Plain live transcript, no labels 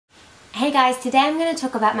Hey guys, today I'm going to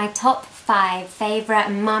talk about my top 5 favourite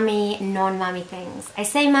mummy, non-mummy things. I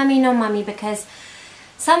say mummy, non-mummy because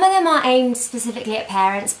some of them are aimed specifically at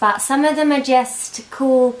parents, but some of them are just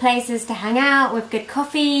cool places to hang out with good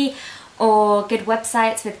coffee or good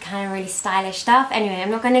websites with kind of really stylish stuff. Anyway,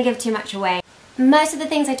 I'm not going to give too much away. Most of the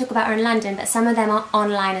things I talk about are in London, but some of them are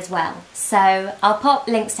online as well. So I'll pop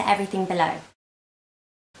links to everything below.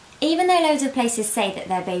 Even though loads of places say that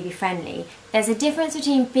they're baby friendly, there's a difference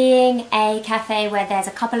between being a cafe where there's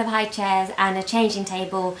a couple of high chairs and a changing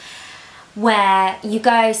table where you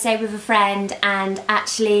go, say, with a friend and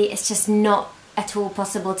actually it's just not at all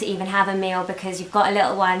possible to even have a meal because you've got a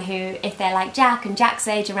little one who, if they're like Jack and Jack's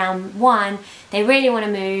age around 1, they really want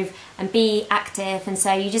to move and be active, and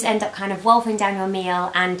so you just end up kind of wolfing down your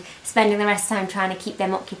meal and spending the rest of the time trying to keep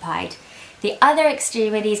them occupied. The other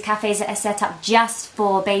extreme are these cafes that are set up just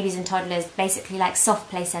for babies and toddlers, basically like soft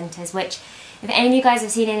play centres, which if any of you guys have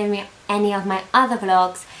seen any of my other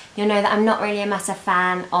vlogs, you'll know that I'm not really a massive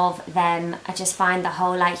fan of them. I just find the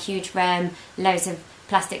whole like huge room, loads of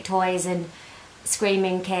plastic toys and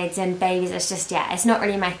screaming kids and babies, it's just, yeah, it's not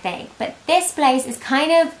really my thing. But this place is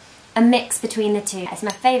kind of a mix between the two. It's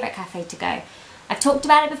my favourite cafe to go. I've talked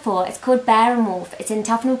about it before. It's called Bear and Wolf. It's in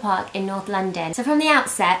Tufnell Park in North London. So from the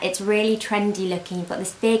outset, it's really trendy looking. You've got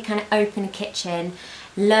this big kind of open kitchen,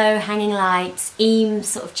 low hanging lights, eames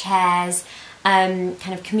sort of chairs,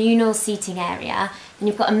 kind of communal seating area. And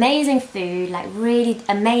you've got amazing food, like really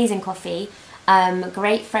amazing coffee,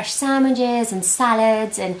 great fresh sandwiches and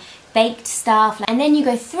salads and baked stuff. And then you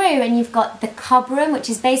go through and you've got the cub room, which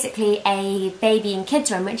is basically a baby and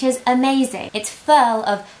kids room, which is amazing. It's full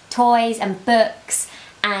of toys and books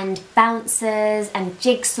and bouncers and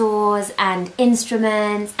jigsaws and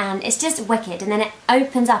instruments, and it's just wicked. And then it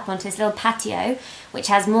opens up onto this little patio which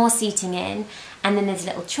has more seating in, and then there's a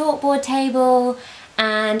little chalkboard table,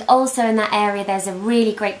 and also in that area there's a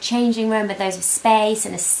really great changing room with loads of space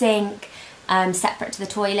and a sink separate to the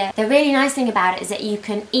toilet. The really nice thing about it is that you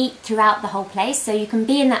can eat throughout the whole place, so you can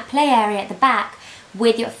be in that play area at the back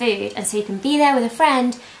with your food, and so you can be there with a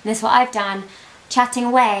friend, and this is what I've done, chatting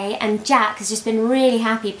away, and Jack has just been really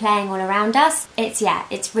happy playing all around us. It's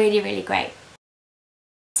really, really great.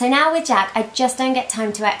 So now with Jack, I just don't get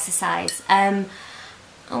time to exercise.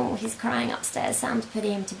 Oh, he's crying upstairs, Sam's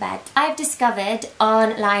putting him to bed. I've discovered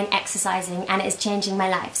online exercising and it is changing my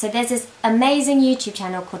life. So there's this amazing YouTube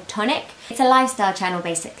channel called Tonic. It's a lifestyle channel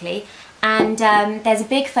basically, and there's a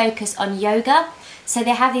big focus on yoga. So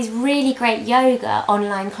they have these really great yoga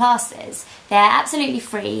online classes. They're absolutely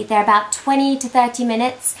free. They're about 20 to 30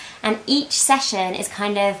 minutes, and each session is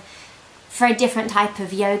kind of for a different type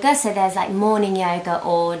of yoga. So there's like morning yoga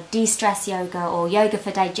or de-stress yoga or yoga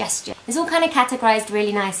for digestion. It's all kind of categorized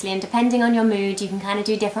really nicely, and depending on your mood you can kind of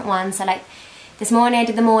do different ones. So like this morning I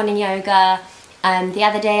did the morning yoga, the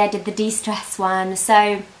other day I did the de-stress one.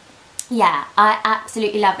 So yeah, I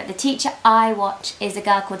absolutely love it. The teacher I watch is a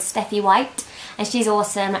girl called Steffi White, and she's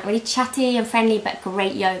awesome, like really chatty and friendly, but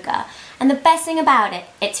great yoga. And the best thing about it,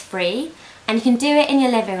 it's free, and you can do it in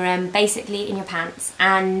your living room, basically in your pants,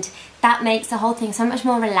 and that makes the whole thing so much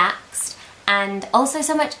more relaxed and also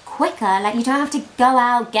so much quicker. Like you don't have to go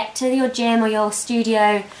out, get to your gym or your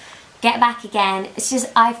studio, get back again. It's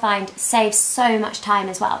just, I find, saves so much time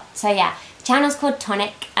as well. So yeah, the channel's called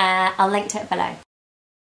Tonic. I'll link to it below.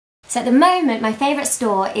 So at the moment, my favourite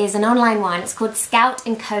store is an online one. It's called Scout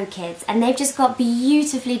 & Co Kids, and they've just got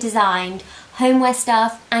beautifully designed homeware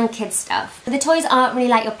stuff and kids stuff. But the toys aren't really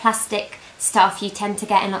like your plastic stuff you tend to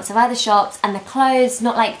get in lots of other shops, and the clothes,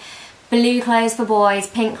 not like blue clothes for boys,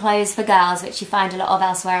 pink clothes for girls, which you find a lot of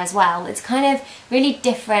elsewhere as well. It's kind of really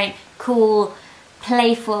different, cool,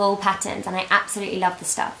 playful patterns, and I absolutely love the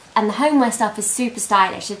stuff. And the homeware stuff is super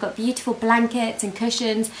stylish. They've got beautiful blankets and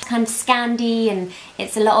cushions, kind of Scandi, and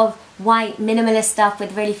it's a lot of white minimalist stuff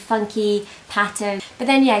with really funky patterns. But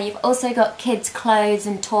then yeah, you've also got kids clothes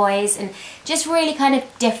and toys and just really kind of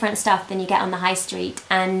different stuff than you get on the high street,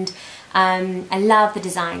 and I love the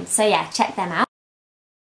design. So yeah, check them out.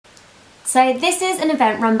 So this is an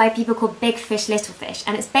event run by people called Big Fish Little Fish,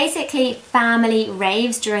 and it's basically family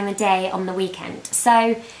raves during the day on the weekend.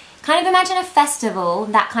 So kind of imagine a festival,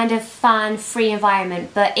 that kind of fun, free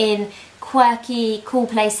environment, but in quirky, cool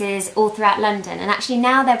places all throughout London. And actually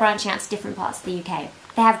now they're branching out to different parts of the UK.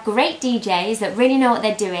 They have great DJs that really know what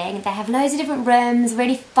they're doing. They have loads of different rooms,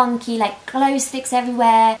 really funky, like glow sticks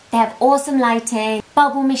everywhere. They have awesome lighting,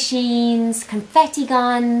 bubble machines, confetti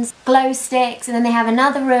guns, glow sticks, and then they have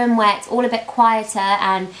another room where it's all a bit quieter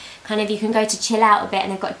and kind of you can go to chill out a bit,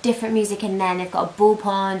 and they've got different music in there, and they've got a ball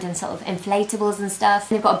pond and sort of inflatables and stuff.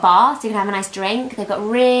 And they've got a bar so you can have a nice drink. They've got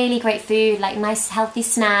really great food, like nice healthy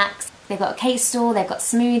snacks. they've got a cake stall, they've got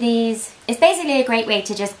smoothies. It's basically a great way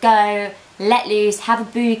to just go, let loose, have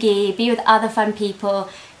a boogie, be with other fun people,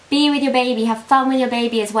 be with your baby, have fun with your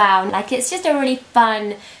baby as well. Like, it's just a really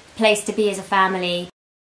fun place to be as a family.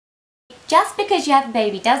 Just because you have a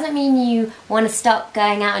baby doesn't mean you want to stop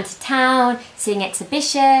going out into town, seeing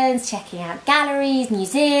exhibitions, checking out galleries,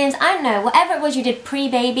 museums, I don't know, whatever it was you did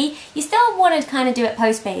pre-baby, you still want to kind of do it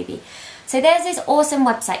post-baby. So there's this awesome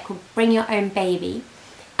website called Bring Your Own Baby.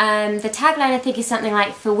 The tagline I think is something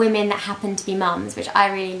like, for women that happen to be mums, which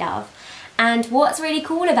I really love. And what's really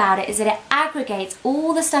cool about it is that it aggregates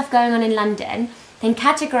all the stuff going on in London, then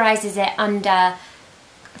categorises it under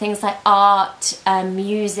things like art,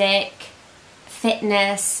 music,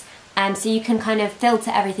 fitness, so you can kind of filter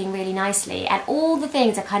everything really nicely, and all the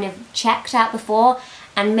things are kind of checked out before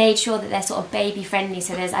and made sure that they're sort of baby friendly.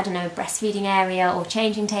 So there's, I don't know, a breastfeeding area or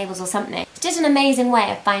changing tables or something. It's just an amazing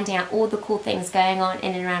way of finding out all the cool things going on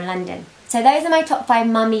in and around London. So those are my top 5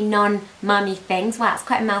 mummy, non-mummy things. Wow, it's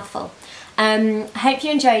quite a mouthful. I hope you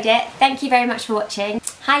enjoyed it. Thank you very much for watching.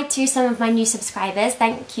 Hi to some of my new subscribers.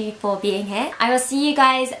 Thank you for being here. I will see you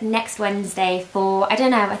guys next Wednesday for, I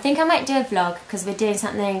don't know, I think I might do a vlog because we're doing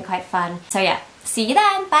something quite fun. So yeah, see you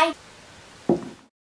then. Bye.